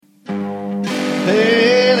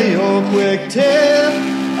Paleo quick tip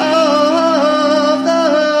of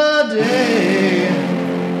the day.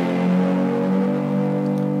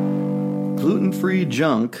 Gluten-free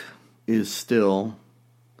junk is still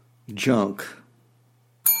junk.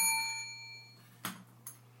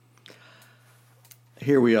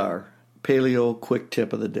 Here we are, paleo quick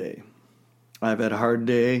tip of the day. I've had a hard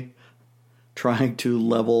day trying to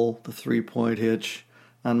level the 3-point hitch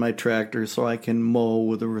on my tractor so I can mow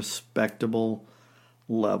with a respectable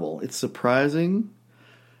level. It's surprising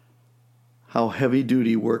how heavy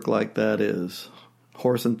duty work like that is.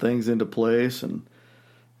 Horsing things into place and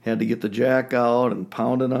had to get the jack out and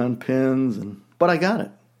pound it on pins, but I got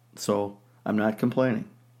it. So I'm not complaining.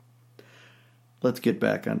 Let's get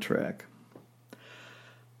back on track.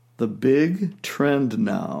 The big trend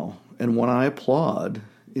now, and one I applaud,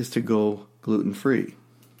 is to go gluten-free.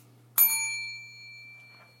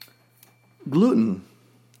 Gluten,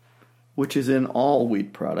 which is in all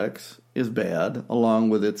wheat products, is bad, along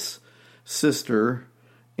with its sister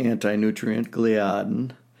anti-nutrient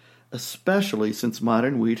gliadin, especially since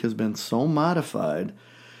modern wheat has been so modified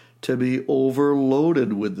to be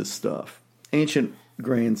overloaded with the stuff. Ancient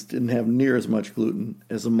grains didn't have near as much gluten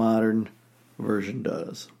as the modern version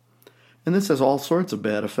does. And this has all sorts of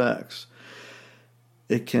bad effects.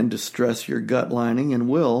 It can distress your gut lining and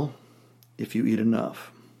will if you eat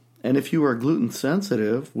enough. And if you are gluten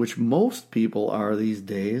sensitive, which most people are these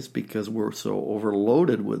days because we're so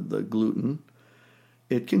overloaded with the gluten,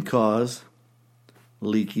 it can cause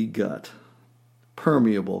leaky gut,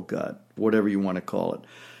 permeable gut, whatever you want to call it.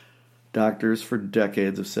 Doctors for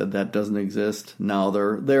decades have said that doesn't exist. Now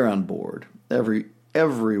they're on board.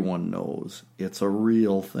 Everyone knows it's a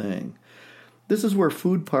real thing. This is where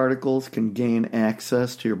food particles can gain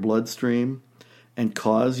access to your bloodstream and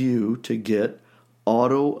cause you to get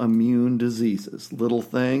autoimmune diseases, little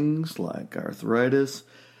things like arthritis,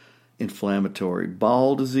 inflammatory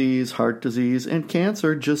bowel disease, heart disease, and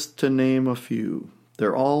cancer, just to name a few.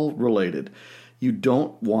 They're all related. You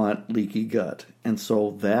don't want leaky gut, and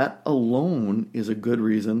so that alone is a good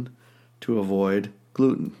reason to avoid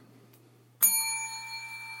gluten.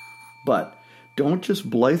 But don't just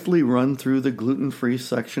blithely run through the gluten-free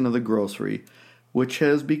section of the grocery, which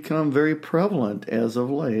has become very prevalent as of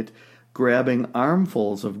late, grabbing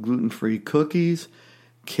armfuls of gluten-free cookies,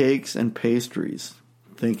 cakes, and pastries,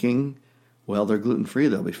 thinking, well, they're gluten-free,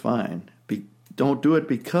 they'll be fine. Don't do it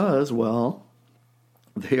because, well,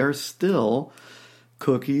 they are still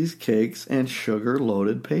cookies, cakes, and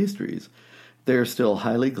sugar-loaded pastries. They are still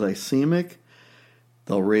highly glycemic.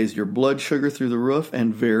 They'll raise your blood sugar through the roof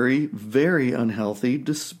and very, very unhealthy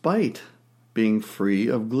despite being free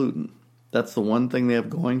of gluten. That's the one thing they have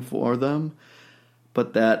going for them,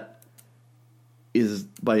 but that is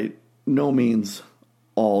by no means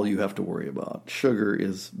all you have to worry about. Sugar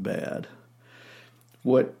is bad.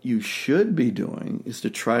 What you should be doing is to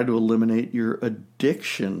try to eliminate your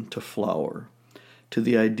addiction to flour, to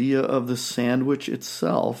the idea of the sandwich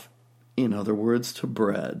itself, in other words, to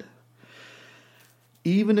bread.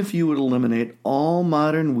 Even if you would eliminate all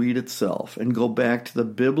modern wheat itself and go back to the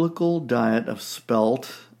biblical diet of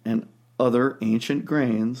spelt and other ancient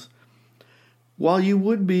grains, while you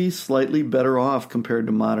would be slightly better off compared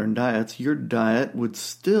to modern diets, your diet would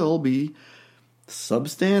still be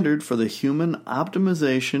substandard for the human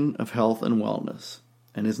optimization of health and wellness.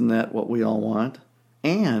 And isn't that what we all want?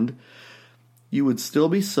 And you would still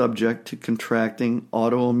be subject to contracting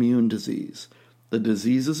autoimmune disease, the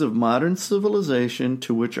diseases of modern civilization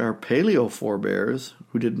to which our paleo forebears,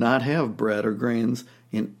 who did not have bread or grains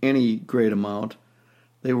in any great amount,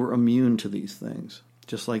 they were immune to these things,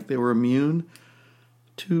 just like they were immune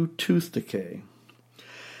to tooth decay.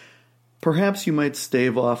 Perhaps you might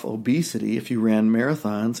stave off obesity if you ran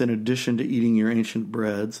marathons in addition to eating your ancient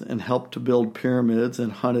breads and helped to build pyramids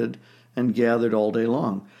and hunted and gathered all day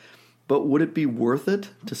long. But would it be worth it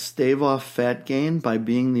to stave off fat gain by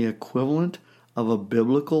being the equivalent of a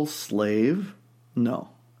biblical slave? No,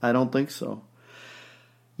 I don't think so.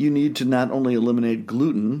 You need to not only eliminate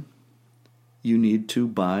gluten, you need to,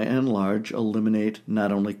 by and large, eliminate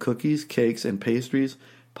not only cookies, cakes, and pastries,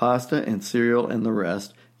 pasta and cereal and the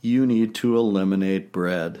rest. You need to eliminate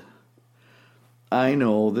bread. I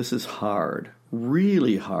know this is hard,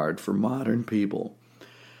 really hard for modern people.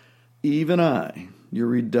 Even I, your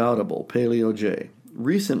redoubtable Paleo J,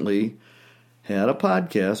 recently had a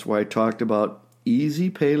podcast where I talked about easy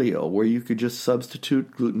paleo, where you could just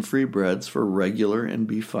substitute gluten-free breads for regular and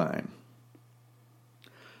be fine.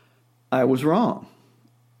 I was wrong.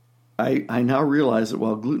 I now realize that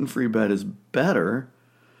while gluten-free bread is better,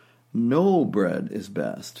 no bread is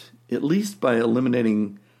best, at least by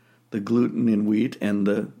eliminating the gluten in wheat and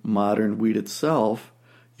the modern wheat itself,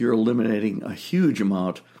 you're eliminating a huge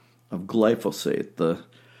amount of glyphosate, the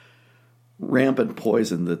rampant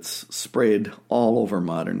poison that's sprayed all over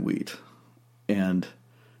modern wheat. And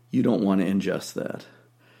you don't want to ingest that.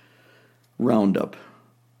 Roundup,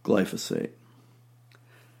 glyphosate.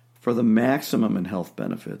 For the maximum in health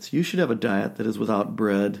benefits, you should have a diet that is without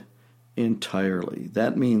bread entirely.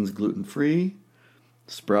 That means gluten-free,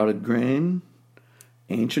 sprouted grain,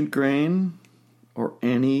 ancient grain, or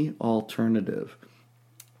any alternative.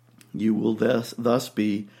 You will thus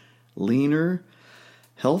be leaner,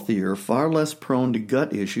 healthier, far less prone to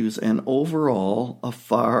gut issues, and overall a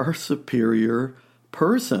far superior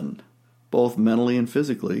person, both mentally and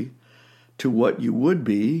physically, to what you would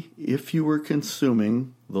be if you were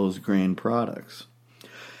consuming those grain products.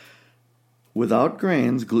 Without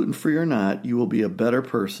grains, gluten-free or not, you will be a better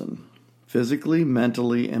person, physically,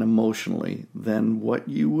 mentally, and emotionally, than what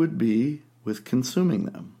you would be with consuming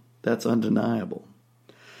them. That's undeniable.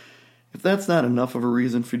 If that's not enough of a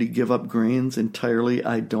reason for you to give up grains entirely,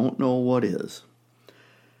 I don't know what is.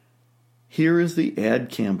 Here is the ad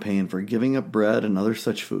campaign for giving up bread and other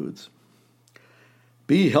such foods.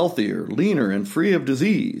 Be healthier, leaner, and free of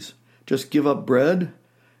disease. Just give up bread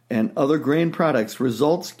and other grain products.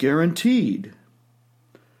 Results guaranteed.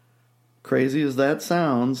 Crazy as that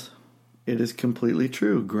sounds, it is completely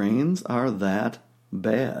true. Grains are that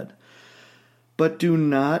bad. But do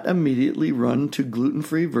not immediately run to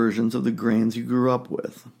gluten-free versions of the grains you grew up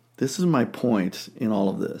with. This is my point in all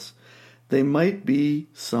of this. They might be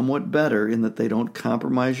somewhat better in that they don't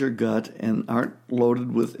compromise your gut and aren't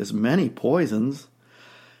loaded with as many poisons,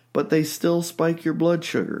 but they still spike your blood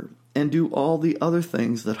sugar and do all the other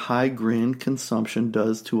things that high grain consumption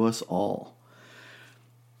does to us all.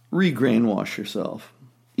 Re-grain wash yourself.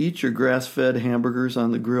 Eat your grass-fed hamburgers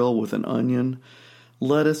on the grill with an onion,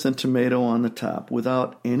 lettuce, and tomato on the top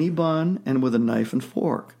without any bun and with a knife and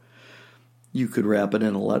fork. You could wrap it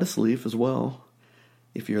in a lettuce leaf as well.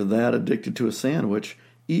 If you're that addicted to a sandwich,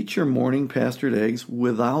 eat your morning pastured eggs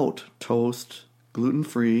without toast,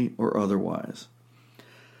 gluten-free or otherwise.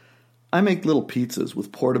 I make little pizzas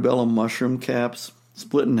with portobello mushroom caps,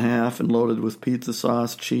 split in half and loaded with pizza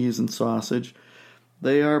sauce, cheese, and sausage.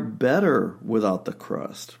 They are better without the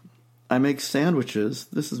crust. I make sandwiches,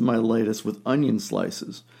 this is my latest, with onion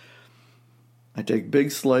slices. I take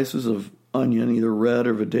big slices of onion, either red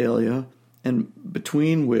or Vidalia, and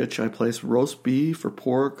between which I place roast beef or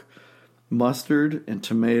pork, mustard and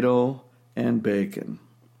tomato, and bacon.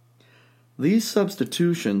 These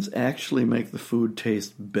substitutions actually make the food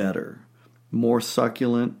taste better, more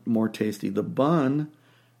succulent, more tasty. The bun,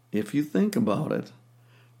 if you think about it,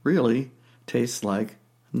 really tastes like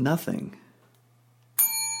nothing.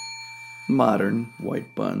 Modern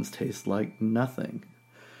white buns taste like nothing.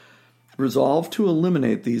 Resolve to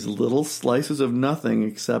eliminate these little slices of nothing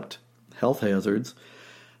except health hazards,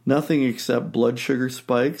 nothing except blood sugar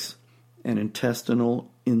spikes and intestinal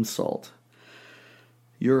insult.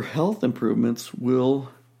 Your health improvements will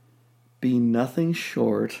be nothing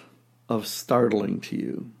short of startling to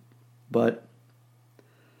you. But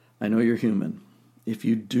I know you're human. If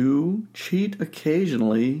you do cheat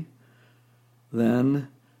occasionally, then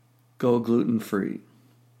go gluten-free.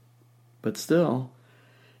 But still,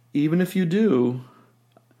 even if you do,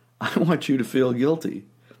 I want you to feel guilty.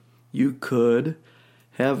 You could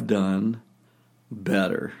have done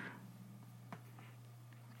better.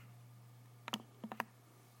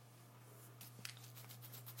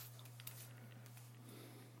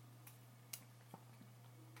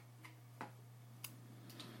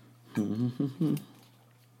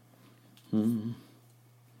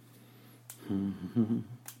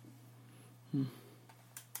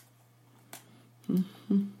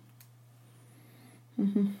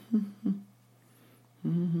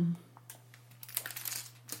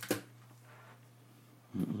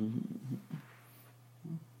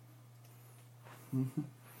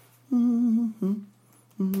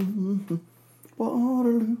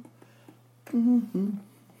 Waterloo.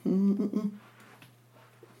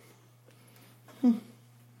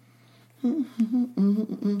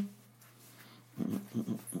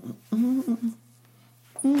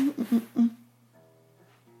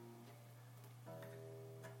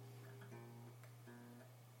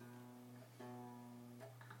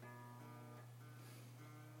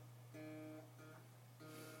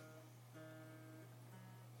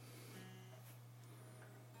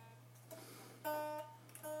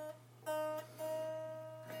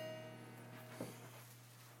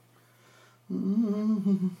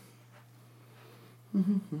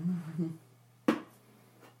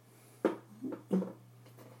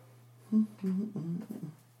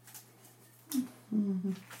 Son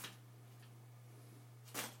of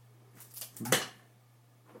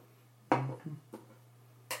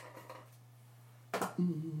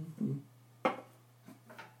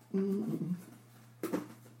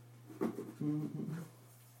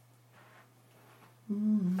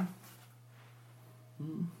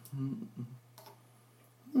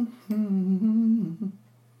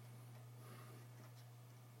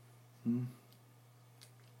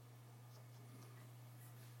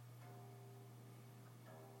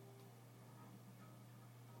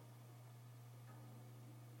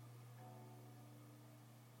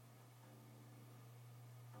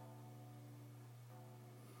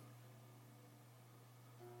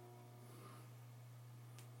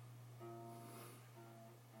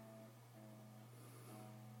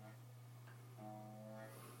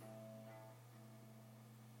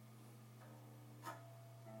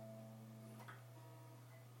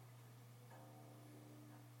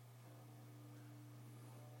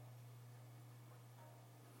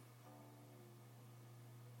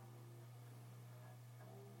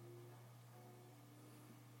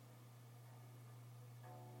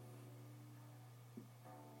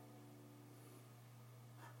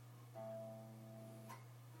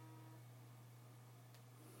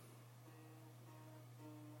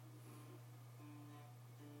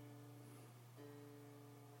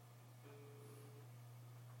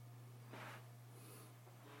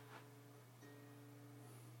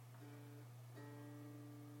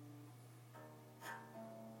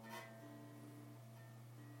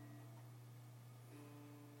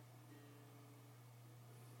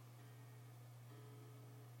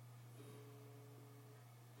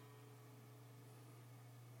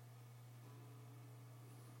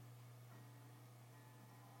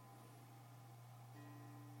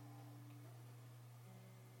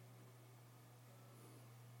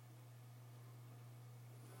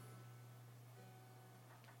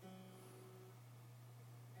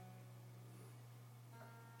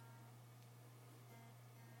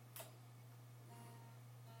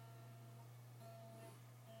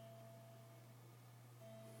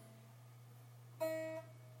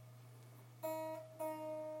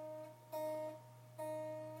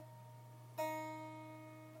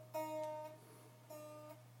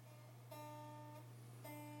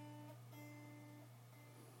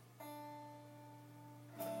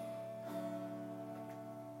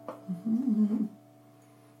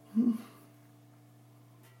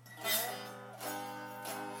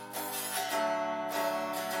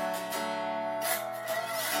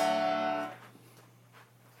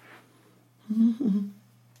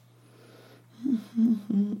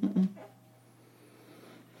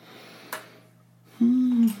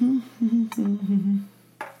a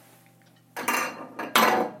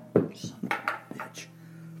bitch.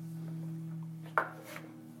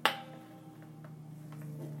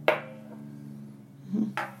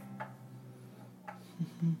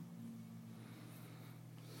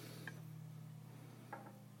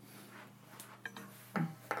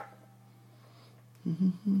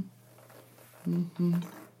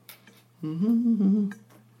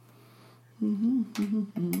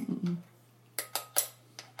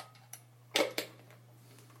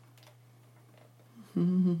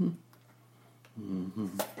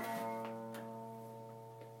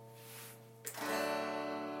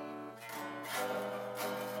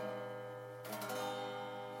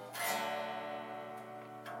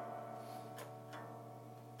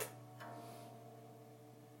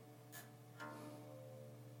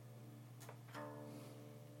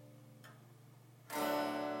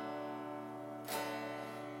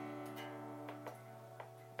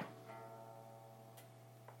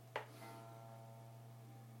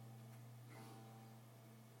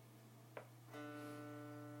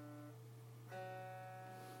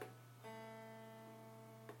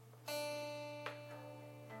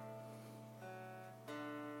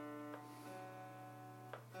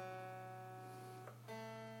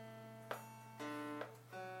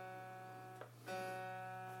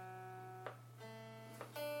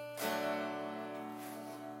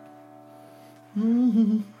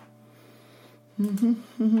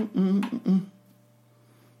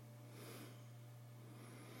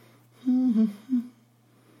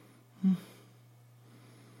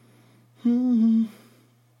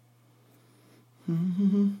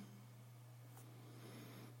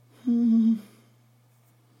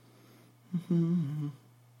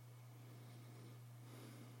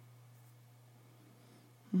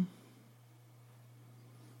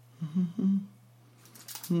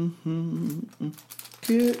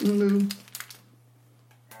 Kitten Lou.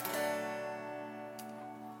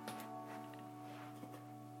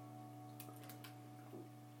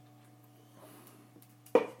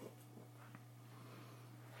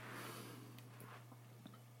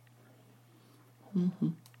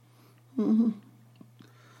 Come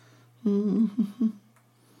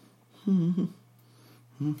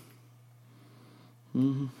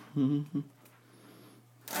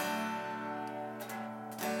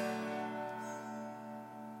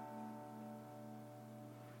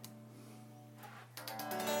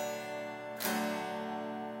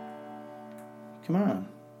on.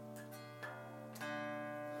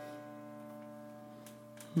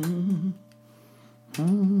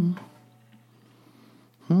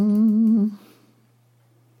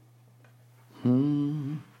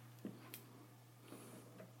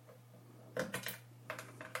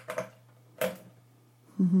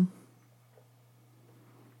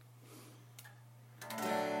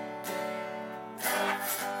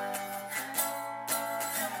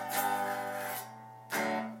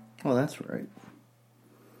 Oh, that's right.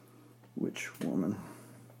 Which woman?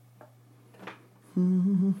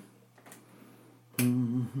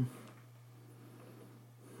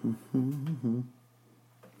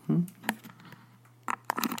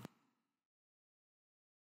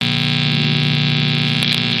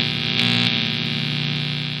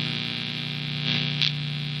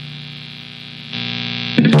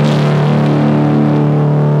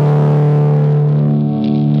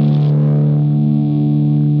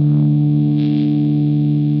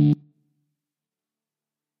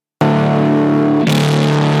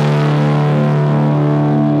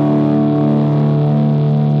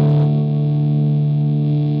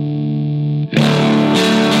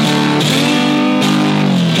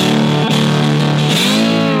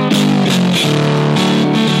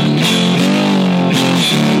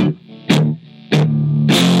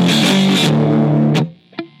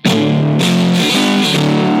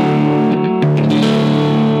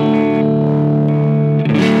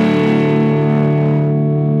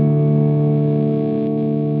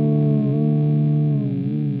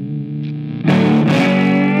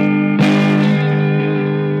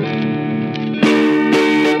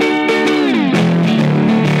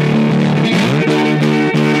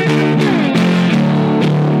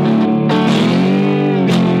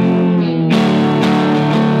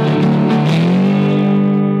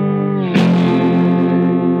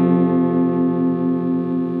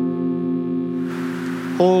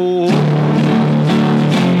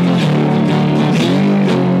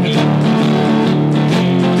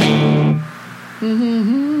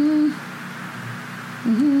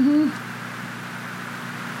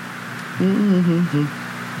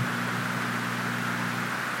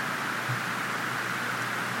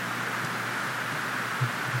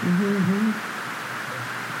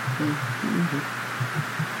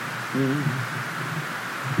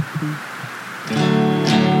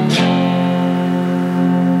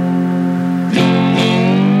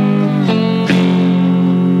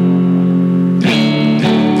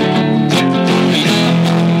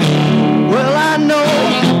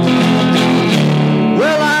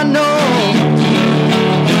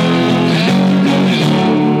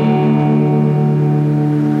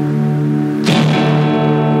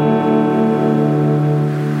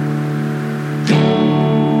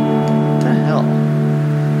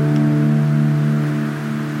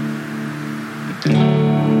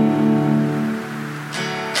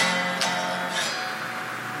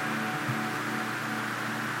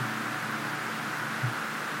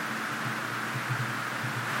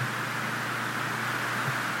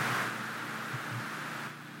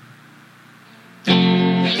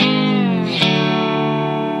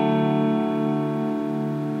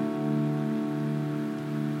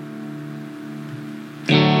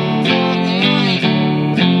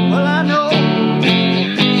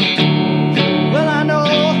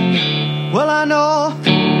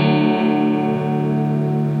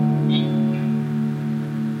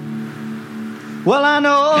 Well, I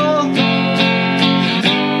know.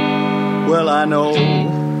 Well, I know.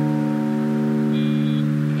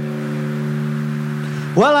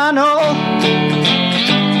 Well, I know.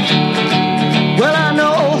 Well, I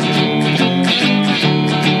know.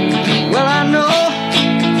 Well, I know.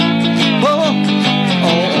 Oh,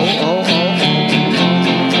 oh, oh, oh.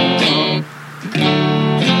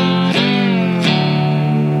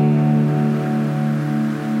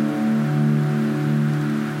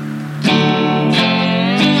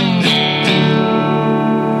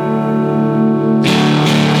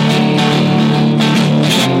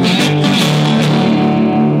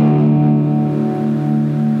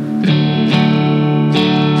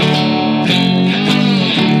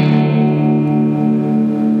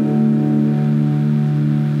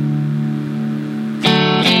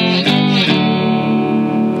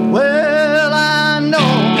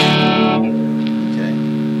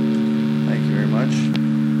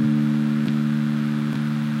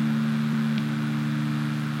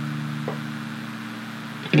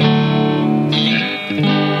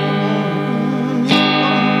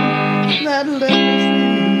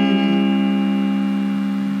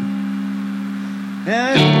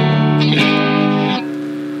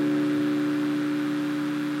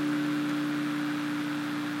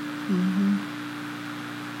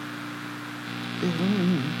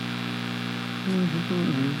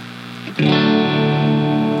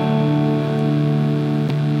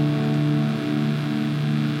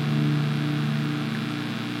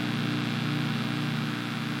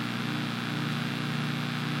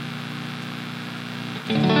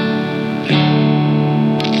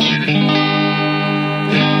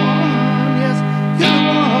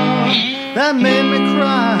 That made me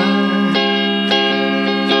cry.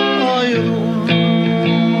 Oh, you're the one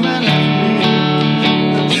that left me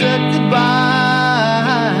and said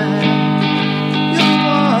goodbye. You're the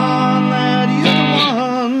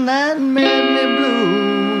one that made me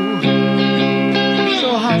blue. So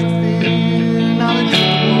how you feel now that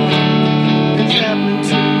you're the one it's happening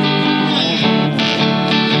to?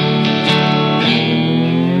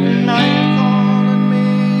 Now you're calling me.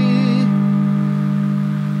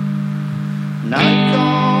 Now you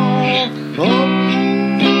come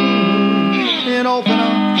in open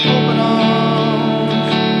arms.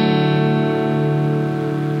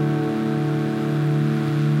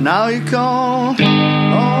 Now you come to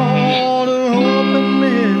open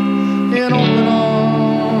me in open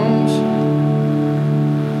arms.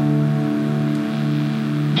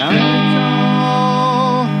 Now you come.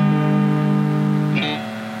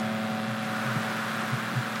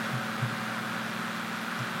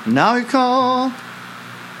 Now you come.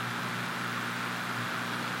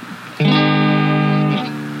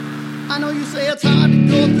 I know you say it's hard to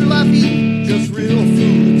go through life eating just real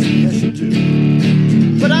foods, yes you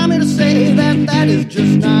do. But I'm here to say that is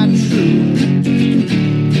just not true.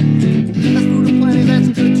 There's food aplenty that's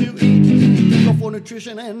good to eat, go for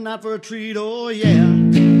nutrition and not for a treat, oh yeah.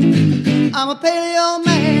 I'm a paleo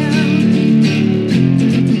man.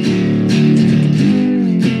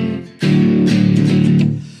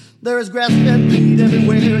 There is grass-fed meat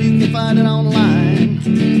everywhere, you can find it online.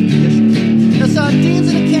 There's sardines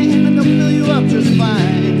in a can and they'll fill you up just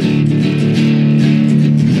fine.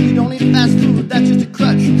 You don't eat fast food, that's just a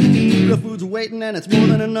crutch. Real food's waiting and it's more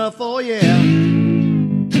than enough, oh yeah.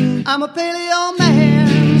 I'm a paleo man.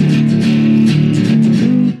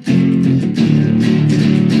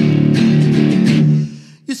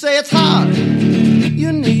 You say it's hard,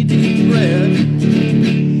 you need to eat bread.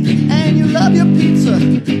 And you love your pizza,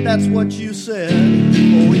 that's what you said,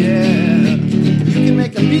 oh yeah. You can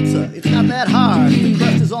make a pizza, it's not that hard. The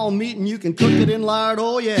crust is all meat and you can cook it in lard,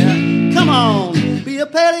 oh yeah. Come on, be a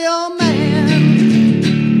paleo man.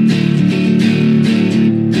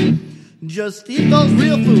 Just eat those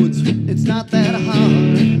real foods, it's not that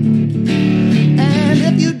hard. And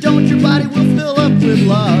if you don't, your body will fill up with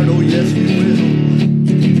lard, oh yes you will.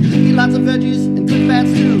 Eat lots of veggies and good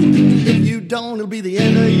fats too. If you don't, it'll be the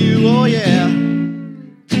end of you, oh yeah.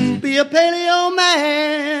 Be a paleo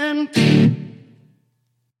man.